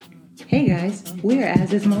Hey guys, we're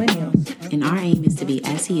As Is Millennials. And our aim is to be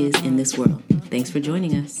as he is in this world. Thanks for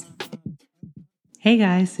joining us. Hey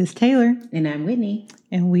guys, it's Taylor. And I'm Whitney.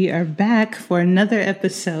 And we are back for another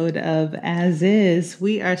episode of As Is.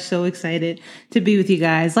 We are so excited to be with you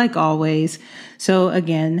guys, like always. So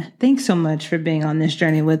again, thanks so much for being on this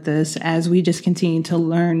journey with us as we just continue to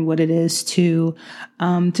learn what it is to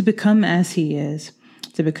become as he is,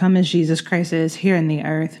 to become as Jesus Christ is here in the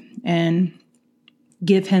earth, and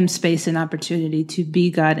give him space and opportunity to be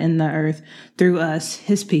God in the earth through us,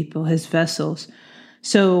 his people, his vessels.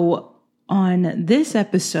 So on this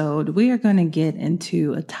episode, we are going to get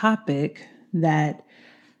into a topic that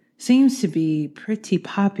seems to be pretty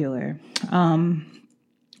popular.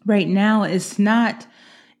 Right now, it's not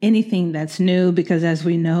anything that's new because, as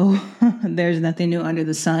we know, there's nothing new under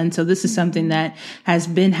the sun. So this is something that has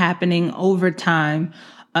been happening over time,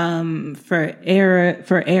 for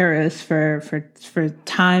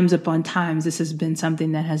times upon times. This has been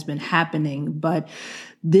something that has been happening, but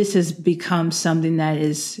this has become something that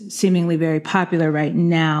is seemingly very popular right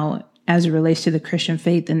now as it relates to the Christian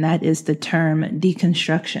faith, and that is the term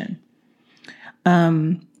deconstruction.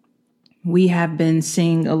 We have been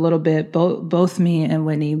seeing a little bit, both me and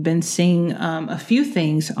Whitney, been seeing a few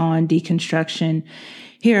things on deconstruction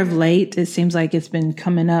here of late. It seems like it's been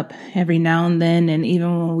coming up every now and then. And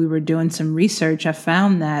even when we were doing some research, I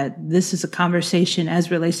found that this is a conversation as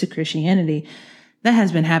it relates to Christianity that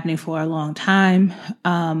has been happening for a long time.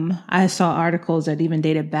 I saw articles that even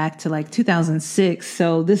dated back to like 2006.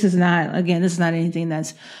 So this is not anything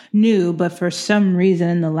that's new, but for some reason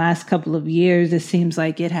in the last couple of years, it seems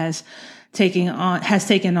like it has taken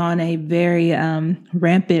on a very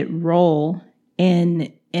rampant role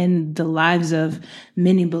in the lives of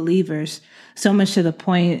many believers. So much to the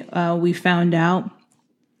point we found out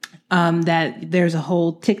that there's a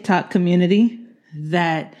whole TikTok community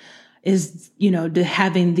that is,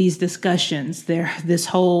 having these discussions. This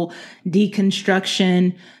whole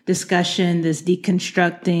deconstruction discussion, this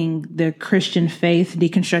deconstructing the Christian faith,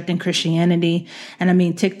 deconstructing Christianity. And I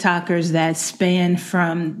mean, TikTokers that span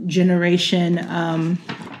from generation,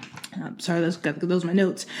 those are my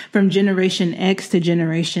notes, from Generation X to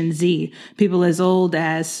Generation Z. People as old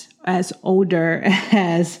as older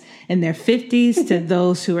as in their 50s to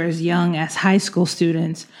those who are as young as high school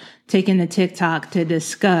students, taking the TikTok to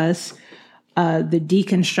discuss the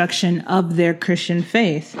deconstruction of their Christian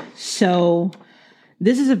faith. So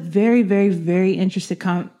this is a very, very, very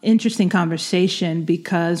interesting conversation,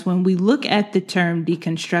 because when we look at the term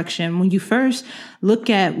deconstruction, when you first look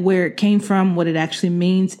at where it came from, what it actually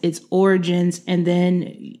means, its origins, and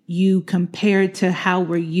then you compare it to how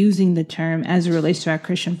we're using the term as it relates to our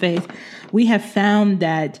Christian faith, we have found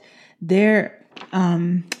that there's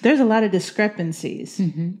a lot of discrepancies.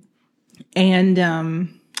 Mm-hmm.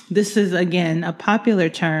 And this is, again, a popular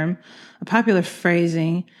term, a popular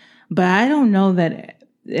phrasing, but I don't know that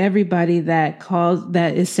everybody that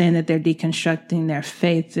is saying that they're deconstructing their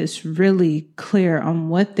faith is really clear on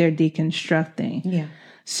what they're deconstructing. Yeah.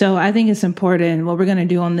 So I think it's important. What we're going to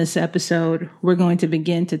do on this episode, we're going to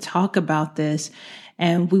begin to talk about this,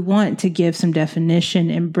 and we want to give some definition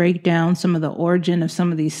and break down some of the origin of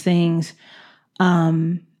some of these things,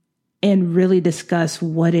 and really discuss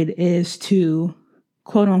what it is to,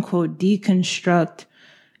 quote unquote, deconstruct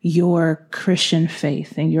your Christian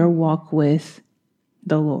faith and your walk with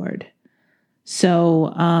the Lord.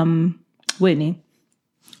 So, Whitney,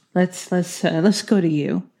 let's go to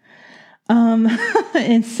you.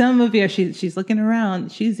 And some of you, she's looking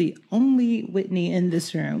around. She's the only Whitney in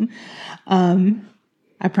this room.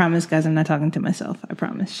 I promise, guys, I'm not talking to myself. I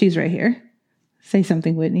promise. She's right here. Say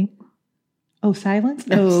something, Whitney. Oh, silence?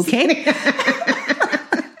 Okay.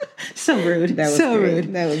 So rude. That was so great.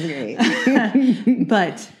 Rude. That was great.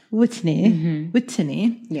 But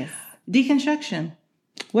Whitney, yes. Deconstruction.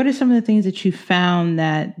 What are some of the things that you found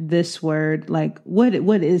that this word, like, what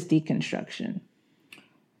is deconstruction?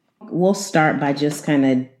 We'll start by just kind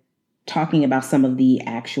of talking about some of the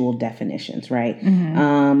actual definitions, right?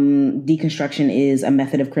 Mm-hmm. Deconstruction is a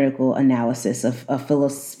method of critical analysis of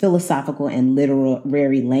philosophical and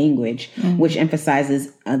literary language, mm-hmm. which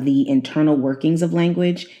emphasizes the internal workings of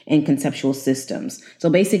language and conceptual systems. So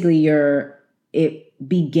basically, it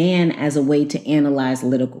began as a way to analyze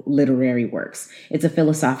literary works. It's a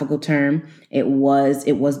philosophical term. It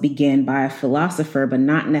was began by a philosopher, but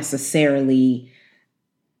not necessarily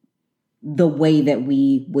the way that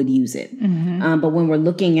we would use it. Mm-hmm. But when we're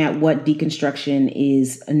looking at what deconstruction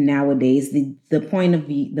is nowadays, the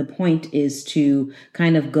point is to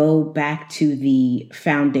kind of go back to the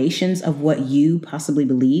foundations of what you possibly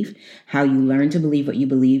believe, how you learn to believe what you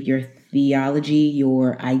believe, your theology,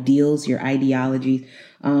 your ideals, your ideologies,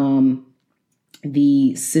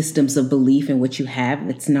 the systems of belief in which you have.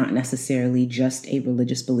 It's not necessarily just a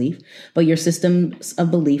religious belief, but your systems of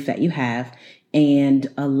belief that you have, and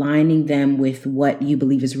aligning them with what you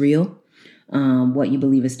believe is real, what you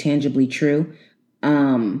believe is tangibly true.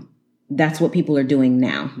 That's what people are doing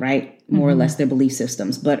now, right? More or less their belief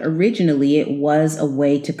systems. But originally it was a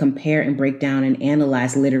way to compare and break down and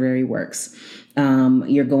analyze literary works.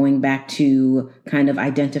 You're going back to kind of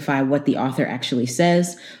identify what the author actually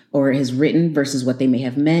says or has written versus what they may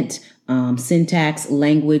have meant, syntax,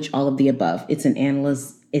 language, all of the above. It's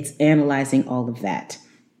analyzing all of that.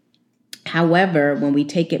 However, when we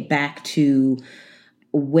take it back to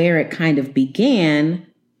where it kind of began,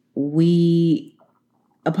 we,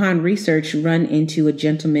 upon research, run into a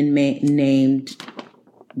gentleman named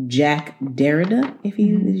Jacques Derrida,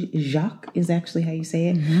 Jacques is actually how you say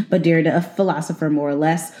it, but Derrida, a philosopher more or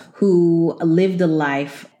less, who lived a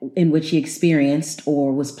life in which he experienced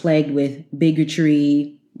or was plagued with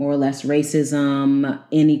bigotry, more or less racism,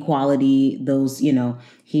 inequality. Those,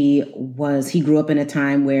 he grew up in a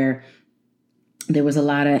time where there was a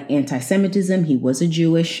lot of anti-Semitism. He was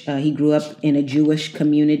he grew up in a Jewish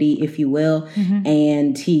community, if you will,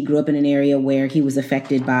 and he grew up in an area where he was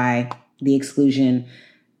affected by the exclusion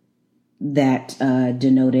that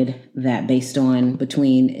denoted that based on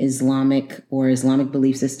between Islamic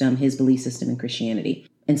belief system, his belief system, and Christianity.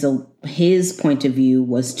 And so his point of view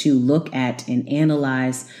was to look at and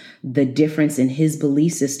analyze the difference in his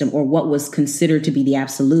belief system, or what was considered to be the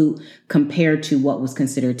absolute compared to what was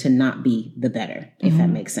considered to not be the better, if that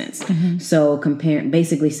makes sense. So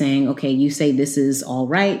basically saying, okay, you say this is all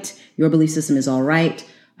right, your belief system is all right.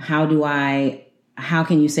 How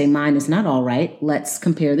can you say mine is not all right? Let's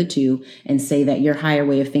compare the two and say that your higher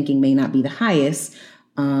way of thinking may not be the highest.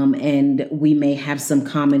 And we may have some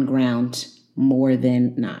common ground more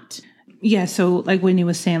than not. Yeah. So like Whitney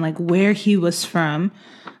was saying, like where he was from,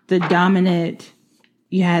 the dominant,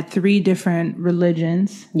 you had 3 different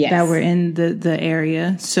religions that were in the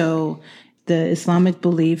area. So the Islamic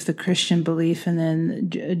belief, the Christian belief, and then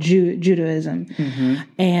Judaism.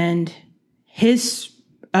 And his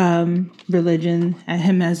religion,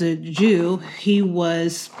 him as a Jew,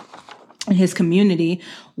 his community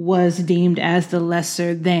was deemed as the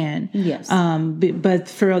lesser than. Yes. But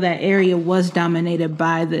for that area was dominated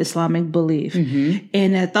by the Islamic belief.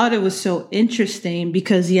 And I thought it was so interesting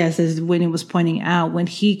because, yes, as Whitney was pointing out, when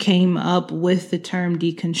he came up with the term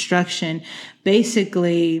deconstruction,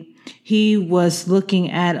 basically he was looking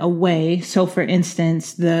at a way. So for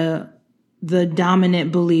instance, the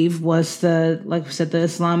dominant belief was like we said, the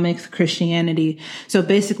Islamic Christianity. So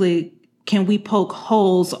basically, can we poke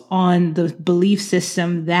holes on the belief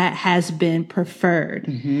system that has been preferred?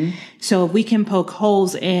 So if we can poke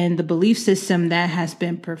holes in the belief system that has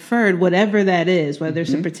been preferred, whatever that is, whether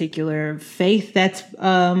it's a particular faith that's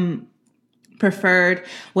preferred,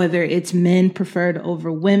 whether it's men preferred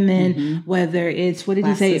over women, whether it's, what did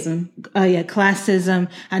he say?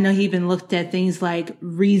 Classism. I know he even looked at things like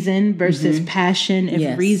reason versus passion.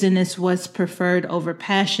 If reason is what's preferred over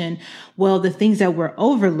passion, well, the things that we're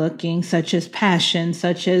overlooking, such as passion,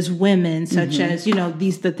 such as women, such as,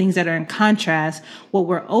 the things that are in contrast, what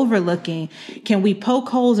we're overlooking, can we poke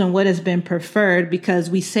holes in what has been preferred?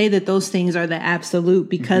 Because we say that those things are the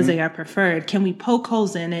absolute because they are preferred. Can we poke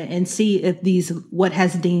holes in it and see if what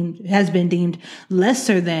has been deemed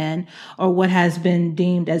lesser than, or what has been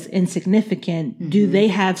deemed as insignificant, do they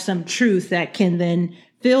have some truth that can then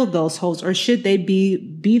fill those holes, or should they be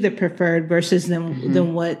the preferred versus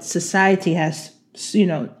than what society has,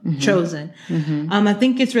 chosen? I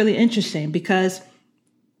think it's really interesting because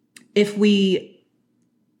if we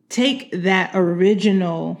take that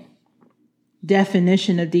original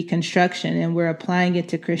definition of deconstruction and we're applying it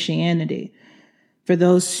to Christianity, for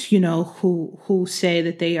those, who say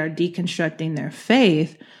that they are deconstructing their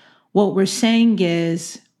faith, what we're saying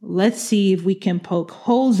is, let's see if we can poke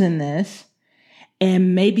holes in this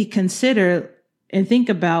and maybe consider and think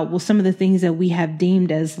about, well, some of the things that we have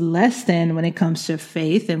deemed as less than when it comes to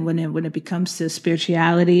faith, and when it becomes to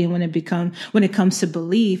spirituality, and when it comes to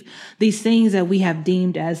belief, these things that we have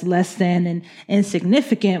deemed as less than and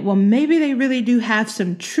insignificant, well, maybe they really do have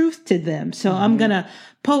some truth to them. So I'm going to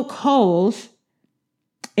poke holes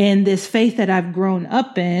in this faith that I've grown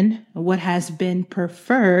up in, what has been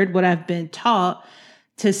preferred, what I've been taught,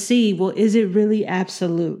 to see, well, is it really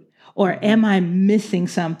absolute? Or am I missing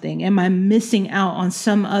something? Am I missing out on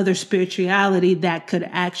some other spirituality that could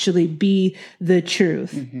actually be the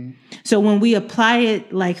truth? Mm-hmm. So when we apply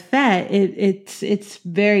it like that, it's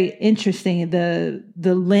very interesting,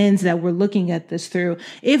 the lens that we're looking at this through.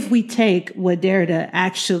 If we take what Derrida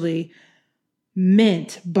actually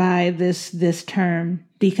meant by this term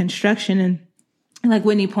deconstruction, and like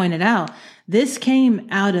Whitney pointed out, this came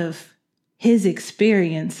out of his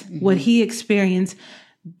experience, mm-hmm. what he experienced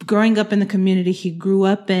growing up in the community he grew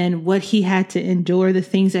up in, what he had to endure, the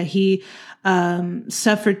things that he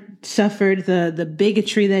suffered, the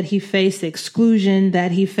bigotry that he faced, the exclusion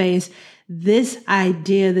that he faced. This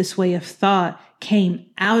idea, this way of thought came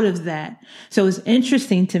out of that. So it's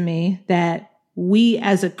interesting to me that we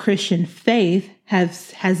as a Christian faith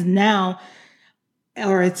has now,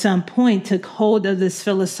 or at some point, took hold of this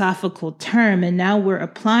philosophical term, and now we're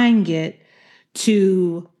applying it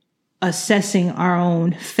to assessing our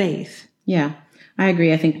own faith. Yeah, I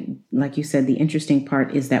agree. I think, like you said, the interesting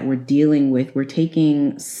part is that we're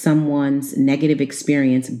taking someone's negative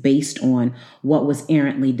experience based on what was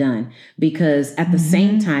errantly done. Because at the mm-hmm.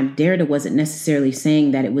 same time, Derrida wasn't necessarily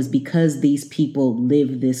saying that it was because these people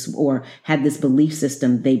lived this or had this belief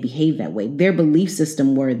system, they behaved that way. Their belief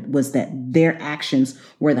system was that their actions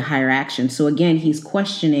were the higher actions. So again, he's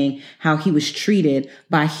questioning how he was treated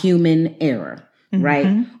by human error. Mm-hmm.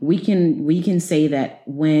 Right. We can say that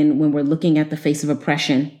when we're looking at the face of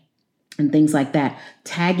oppression and things like that,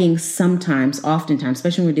 tagging oftentimes,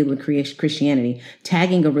 especially when we're dealing with Christianity,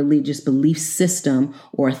 tagging a religious belief system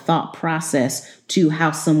or a thought process to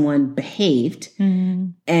how someone behaved mm-hmm.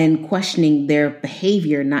 and questioning their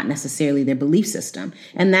behavior, not necessarily their belief system.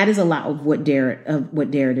 And that is a lot of what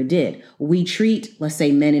Derrida did. We treat, let's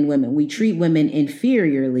say, men and women, we treat women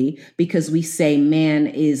inferiorly because we say man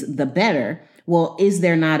is the better. Well, is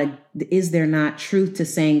there not truth to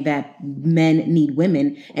saying that men need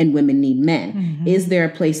women and women need men? Mm-hmm. Is there a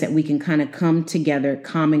place that we can kind of come together,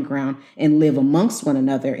 common ground, and live amongst one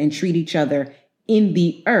another and treat each other in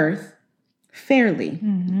the earth fairly?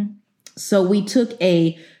 Mm-hmm. So we took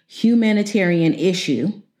a humanitarian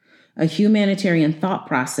issue, a humanitarian thought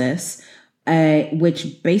process,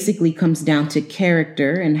 which basically comes down to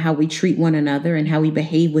character and how we treat one another and how we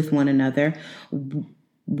behave with one another.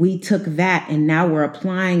 We took that and now we're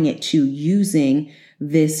applying it to using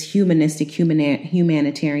this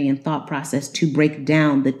humanitarian thought process to break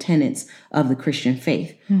down the tenets of the Christian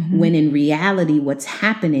faith. Mm-hmm. When in reality, what's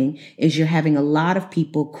happening is you're having a lot of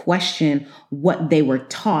people question what they were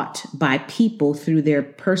taught by people through their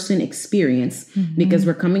person experience, mm-hmm. because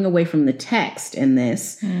we're coming away from the text in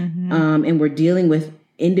this, mm-hmm. And we're dealing with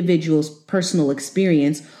individual's personal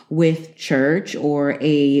experience with church or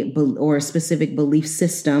a specific belief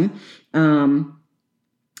system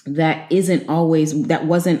that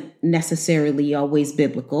wasn't necessarily always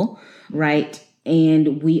biblical, right?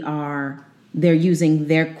 And they're using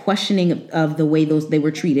their questioning of the way they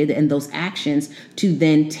were treated and those actions to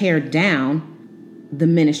then tear down the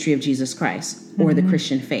ministry of Jesus Christ or mm-hmm. the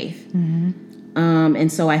Christian faith. Mm-hmm. And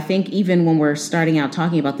so I think even when we're starting out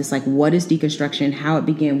talking about this, like what is deconstruction, how it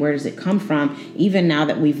began, where does it come from? Even now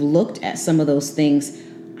that we've looked at some of those things,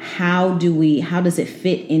 how does it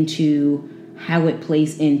fit into how it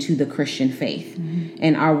plays into the Christian faith? Mm-hmm.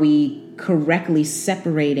 And are we correctly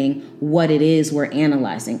separating what it is we're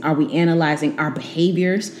analyzing? Are we analyzing our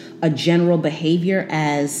behaviors, a general behavior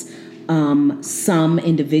as some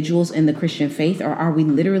individuals in the Christian faith, or are we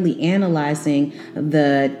literally analyzing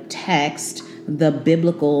the text, the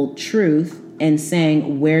biblical truth, and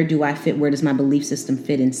saying, where do I fit? Where does my belief system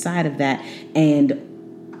fit inside of that?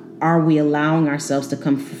 And are we allowing ourselves to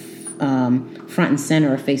come front and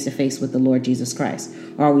center or face to face with the Lord Jesus Christ?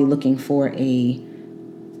 Or are we looking for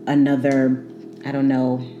another,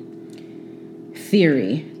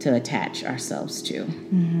 theory to attach ourselves to?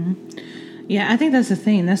 Mm-hmm. Yeah, I think that's the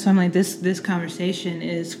thing. That's why I'm like, this conversation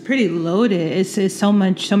is pretty loaded. It's so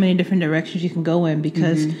many different directions you can go in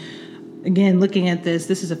because, mm-hmm. again, looking at this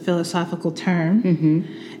is a philosophical term. Mm-hmm.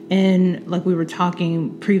 And like we were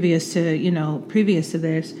talking previous to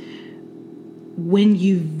this, when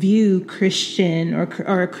you view Christian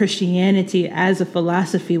or Christianity as a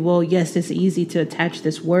philosophy, well, yes, it's easy to attach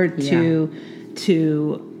this word to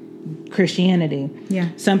Christianity. Yeah.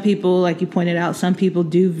 Some people, like you pointed out, some people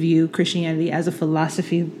do view Christianity as a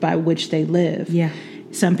philosophy by which they live. Yeah.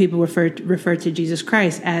 Some people refer to Jesus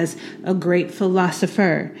Christ as a great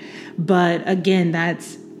philosopher. But again, that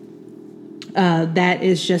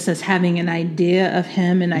is just us having an idea of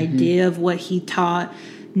him, an mm-hmm. idea of what he taught,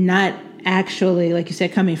 not actually, like you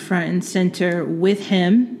said, coming front and center with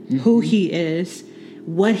him, mm-hmm. who he is,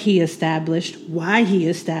 what he established, why he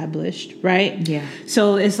established, right? Yeah.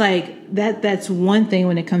 So it's like that's one thing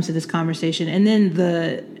when it comes to this conversation. And then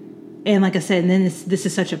and like I said, and then this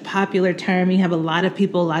is such a popular term. You have a lot of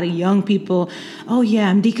people, a lot of young people. Oh yeah,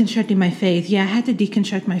 I'm deconstructing my faith. Yeah, I had to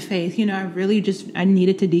deconstruct my faith. I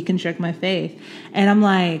needed to deconstruct my faith. And I'm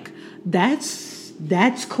like,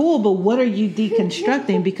 that's cool, but what are you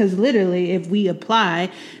deconstructing? Because literally, if we apply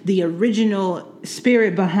the original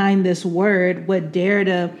spirit behind this word, what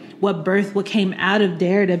came out of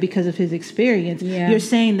Derrida because of his experience, you're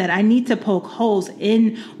saying that I need to poke holes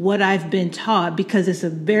in what I've been taught, because it's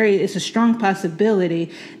a strong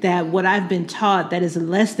possibility that what I've been taught that is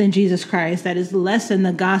less than Jesus Christ, that is less than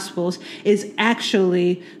the Gospels, is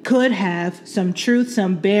actually could have some truth,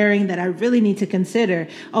 some bearing that I really need to consider.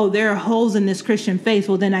 Oh, there are holes in this Christian faith.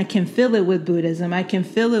 Well, then I can fill it with Buddhism. I can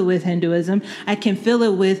fill it with Hinduism. I can fill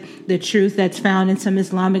it with the truth that's found in some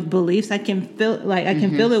Islamic beliefs. I can fill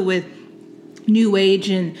it with New Age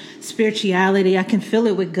and spirituality. I can fill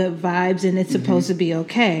it with good vibes, and it's supposed to be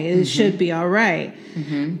okay. It should be all right.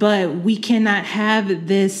 But we cannot have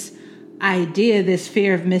this idea, this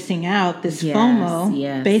fear of missing out, this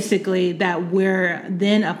FOMO, basically, that we're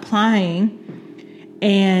then applying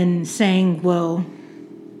and saying, well,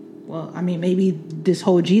 I mean, maybe this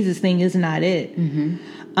whole Jesus thing is not it.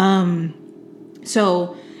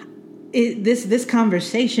 So this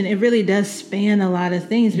conversation, it really does span a lot of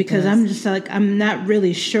things, because I'm just like, I'm not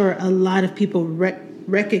really sure a lot of people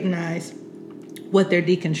recognize what they're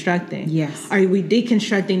deconstructing. Yes. Are we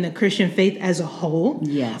deconstructing the Christian faith as a whole?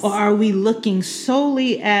 Yes. Or are we looking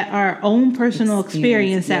solely at our own personal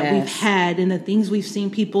experience that we've had and the things we've seen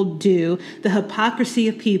people do, the hypocrisy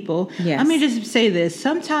of people? Yes. Let me just say this.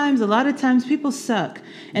 A lot of times people suck.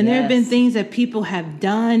 And there have been things that people have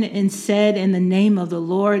done and said in the name of the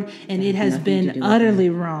Lord, and it has been utterly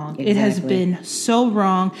wrong. Exactly. It has been so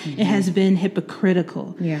wrong. It has been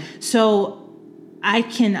hypocritical. Yeah. So I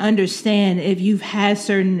can understand if you've had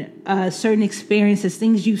certain experiences,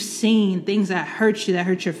 things you've seen, things that hurt you, that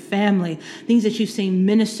hurt your family, things that you've seen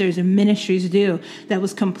ministers and ministries do that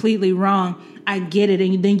was completely wrong. I get it.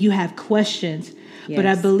 And then you have questions. Yes. But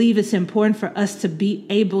I believe it's important for us to be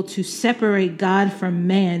able to separate God from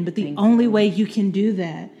man. But the only way you can do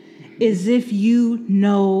that is if you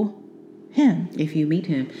know him. If you meet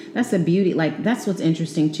him. That's the beauty. Like, that's what's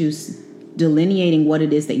interesting too, delineating what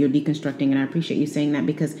it is that you're deconstructing. And I appreciate you saying that,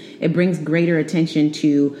 because it brings greater attention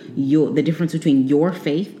to the difference between your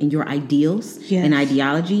faith and your ideals and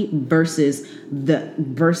ideology versus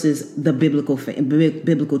the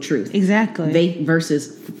biblical truth. Exactly. Faith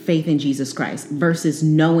versus faith in Jesus Christ versus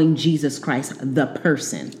knowing Jesus Christ, the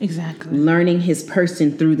person. Exactly. Learning his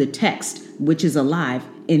person through the text, which is alive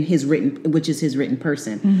in his written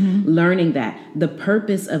person. Learning that the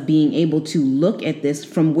purpose of being able to look at this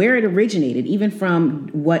from where it originated, even from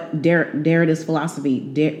what Derrida's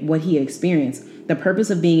philosophy, what he experienced, the purpose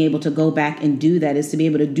of being able to go back and do that is to be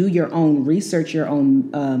able to do your own research, your own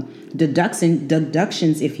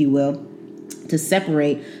deductions, if you will, to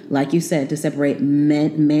separate, like you said, to separate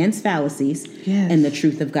man's fallacies and the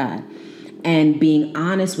truth of God. And being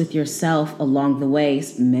honest with yourself along the way.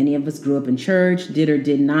 Many of us grew up in church, did or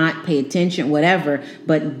did not pay attention, whatever.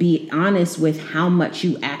 But be honest with how much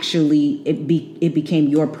you actually it became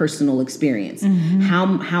your personal experience.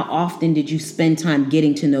 How often did you spend time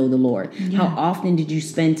getting to know the Lord? How often did you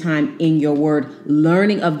spend time in your word,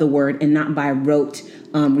 learning of the word, and not by rote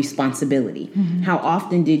responsibility? How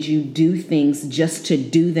often did you do things just to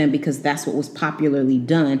do them because that's what was popularly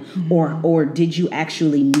done? Or did you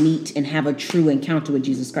actually meet and have a true encounter with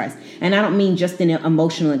Jesus Christ? And I don't mean just an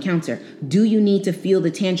emotional encounter. Do you need to feel the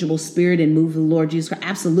tangible spirit and move of the Lord Jesus Christ?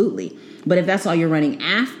 Absolutely. But if that's all you're running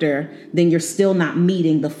after, then you're still not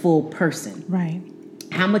meeting the full person. Right.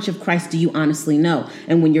 How much of Christ do you honestly know?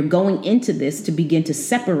 And when you're going into this to begin to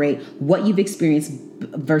separate what you've experienced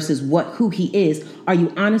versus who he is, are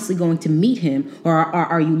you honestly going to meet him, or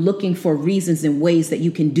are you looking for reasons and ways that you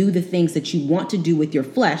can do the things that you want to do with your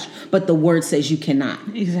flesh, but the word says you cannot?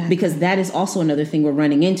 Exactly. Because that is also another thing we're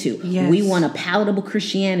running into. Yes. We want a palatable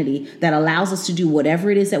Christianity that allows us to do whatever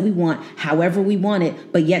it is that we want, however we want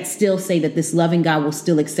it, but yet still say that this loving God will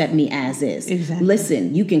still accept me as is. Exactly.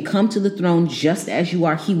 Listen, you can come to the throne just as you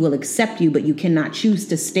are. He will accept you, but you cannot choose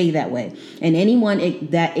to stay that way. And anyone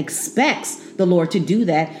that expects the Lord to do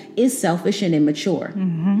that is selfish and immature.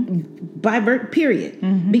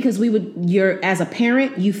 Period. Because as a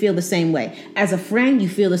parent, you feel the same way. As a friend, you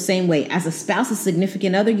feel the same way. As a spouse, a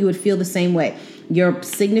significant other, you would feel the same way. Your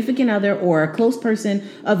significant other or a close person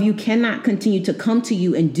of you cannot continue to come to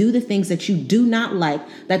you and do the things that you do not like,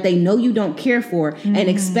 that they know you don't care for,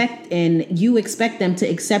 and you expect them to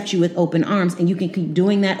accept you with open arms, and you can keep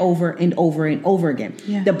doing that over and over and over again.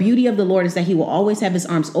 Yeah. The beauty of the Lord is that he will always have his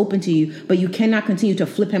arms open to you, but you cannot continue to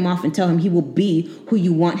flip him off and tell him he will be who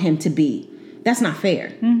you want him to be. That's not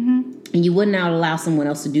fair. And you would not allow someone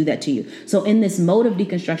else to do that to you. So in this mode of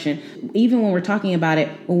deconstruction, even when we're talking about it,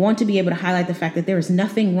 we want to be able to highlight the fact that there is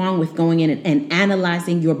nothing wrong with going in and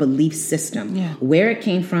analyzing your belief system, where it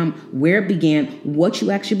came from, where it began, what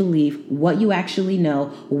you actually believe, what you actually know,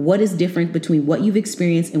 what is different between what you've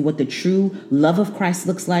experienced and what the true love of Christ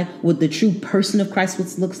looks like, what the true person of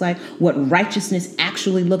Christ looks like, what righteousness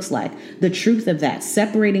actually looks like, the truth of that,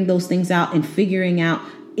 separating those things out and figuring out,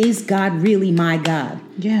 is God really my God?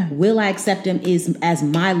 Yeah. Will I accept him as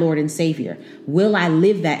my Lord and Savior? Will I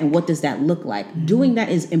live that? And what does that look like? Doing that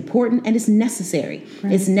is important and it's necessary.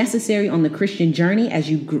 Right. It's necessary on the Christian journey as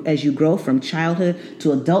you grow from childhood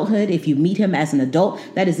to adulthood. If you meet him as an adult,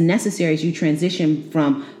 that is necessary as you transition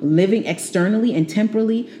from living externally and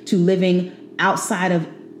temporally to living outside of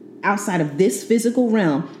this physical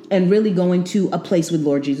realm and really going to a place with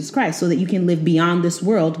Lord Jesus Christ so that you can live beyond this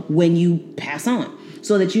world when you pass on.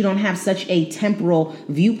 So that you don't have such a temporal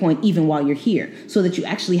viewpoint even while you're here. So that you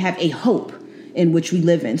actually have a hope in which we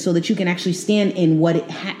live in. So that you can actually stand in what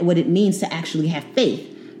it means to actually have faith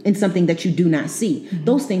in something that you do not see.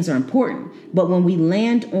 Those things are important. But when we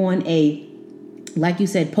land on like you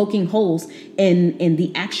said, poking holes in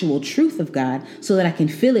the actual truth of God so that I can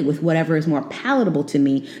fill it with whatever is more palatable to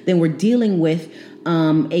me, then we're dealing with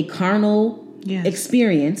a carnal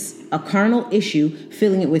experience, a carnal issue,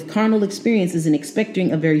 filling it with carnal experiences and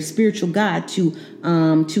expecting a very spiritual God to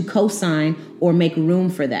co-sign or make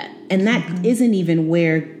room for that. And that isn't even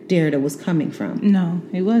where Derrida was coming from. No,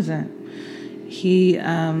 he wasn't. He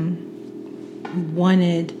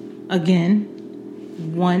wanted,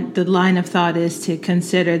 the line of thought is to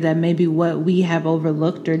consider that maybe what we have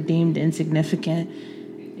overlooked or deemed insignificant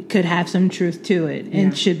could have some truth to it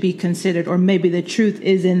and should be considered, or maybe the truth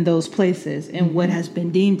is in those places and what has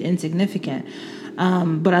been deemed insignificant.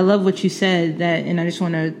 But I love what you said, that, and I just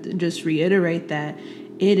want to just reiterate that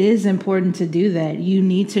it is important to do that. You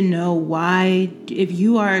need to know why, if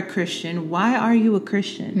you are a Christian, why are you a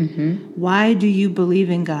Christian? Why do you believe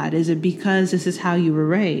in God? Is it because this is how you were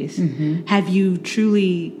raised? Have you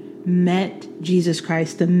truly met Jesus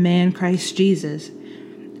Christ, the man Christ Jesus?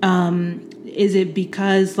 Is it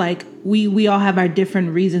because we all have our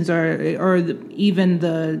different reasons or even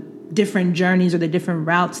the different journeys or the different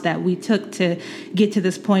routes that we took to get to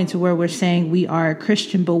this point to where we're saying we are a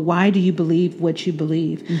Christian, but why do you believe what you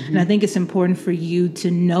believe? And I think it's important for you to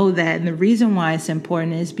know that. And the reason why it's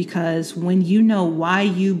important is because when you know why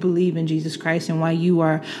you believe in Jesus Christ and why you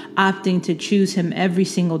are opting to choose him every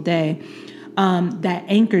single day, that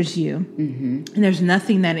anchors you. And there's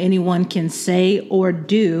nothing that anyone can say or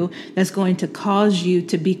do that's going to cause you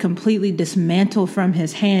to be completely dismantled from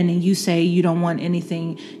his hand and you say you don't want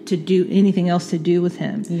anything else to do with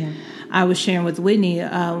him. I was sharing with Whitney,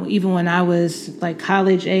 even when I was like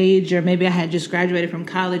college age, or maybe I had just graduated from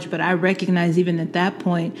college, but I recognized even at that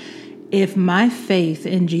point, if my faith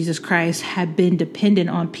in Jesus Christ had been dependent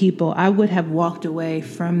on people, I would have walked away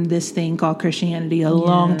from this thing called Christianity a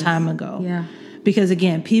long time ago. Because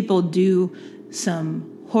again, people do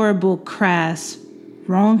some horrible, crass,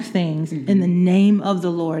 wrong things in the name of the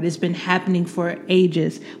Lord. It's been happening for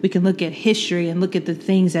ages. We can look at history and look at the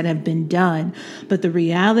things that have been done. But the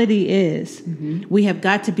reality is we have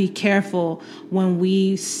got to be careful when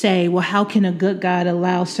we say, well, how can a good God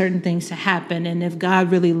allow certain things to happen? And if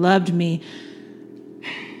God really loved me,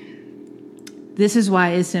 this is why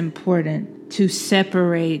it's important to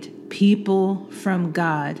separate people from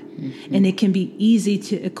God. And it can be easy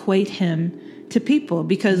to equate him to people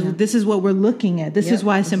because this is what we're looking at. This is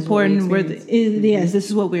why it's important. This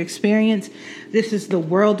is what we experience. This is the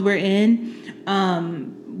world we're in.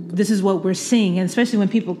 This is what we're seeing. And especially when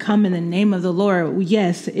people come in the name of the Lord,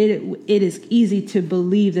 yes, it is easy to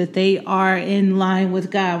believe that they are in line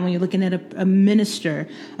with God. When you're looking at a minister,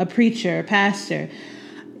 a preacher, a pastor,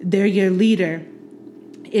 they're your leader.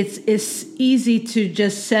 It's easy to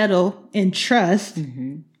just settle and trust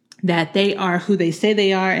that they are who they say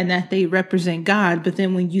they are and that they represent God. But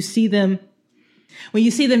then when you see them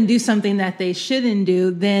do something that they shouldn't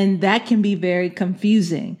do, then that can be very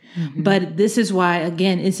confusing. But this is why,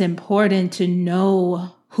 again, it's important to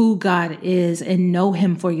know who God is and know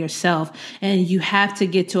him for yourself. And you have to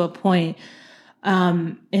get to a point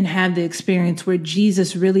and have the experience where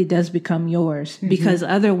Jesus really does become yours, because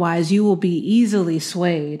otherwise you will be easily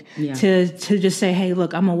swayed to just say, hey,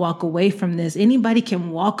 look, I'm gonna walk away from this. Anybody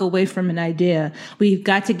can walk away from an idea. We've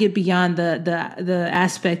got to get beyond the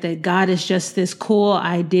aspect that God is just this cool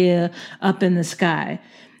idea up in the sky.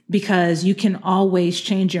 Because you can always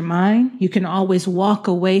change your mind. You can always walk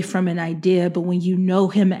away from an idea. But when you know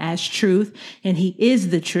him as truth, and he is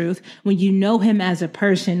the truth, when you know him as a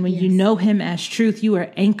person, when you know him as truth, you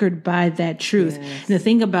are anchored by that truth. And the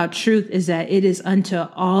thing about truth is that it is unto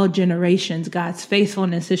all generations. God's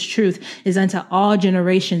faithfulness, his truth is unto all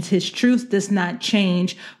generations. His truth does not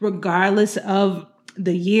change regardless of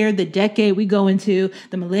the year, the decade we go into,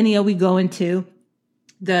 the millennia we go into.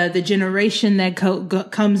 The generation that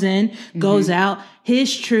comes in, goes out,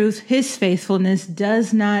 his truth, his faithfulness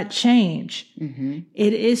does not change.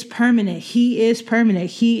 It is permanent. He is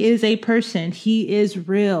permanent. He is a person. He is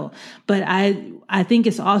real. But I think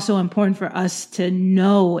it's also important for us to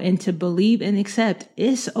know and to believe and accept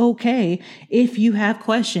it's okay if you have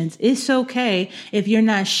questions. It's okay if you're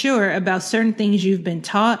not sure about certain things you've been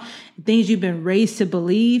taught, things you've been raised to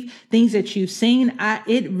believe, things that you've seen.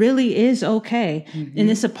 It really is okay.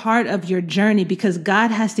 And it's a part of your journey, because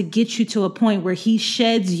God has to get you to a point where he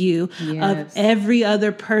sheds you of every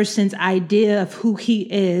other person's idea of who he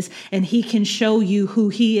is, and he can show you who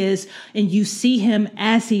he is, and you see him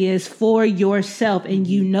as he is for yourself, and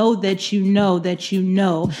you know that you know that you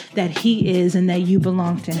know that he is, and that you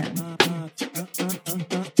belong to him.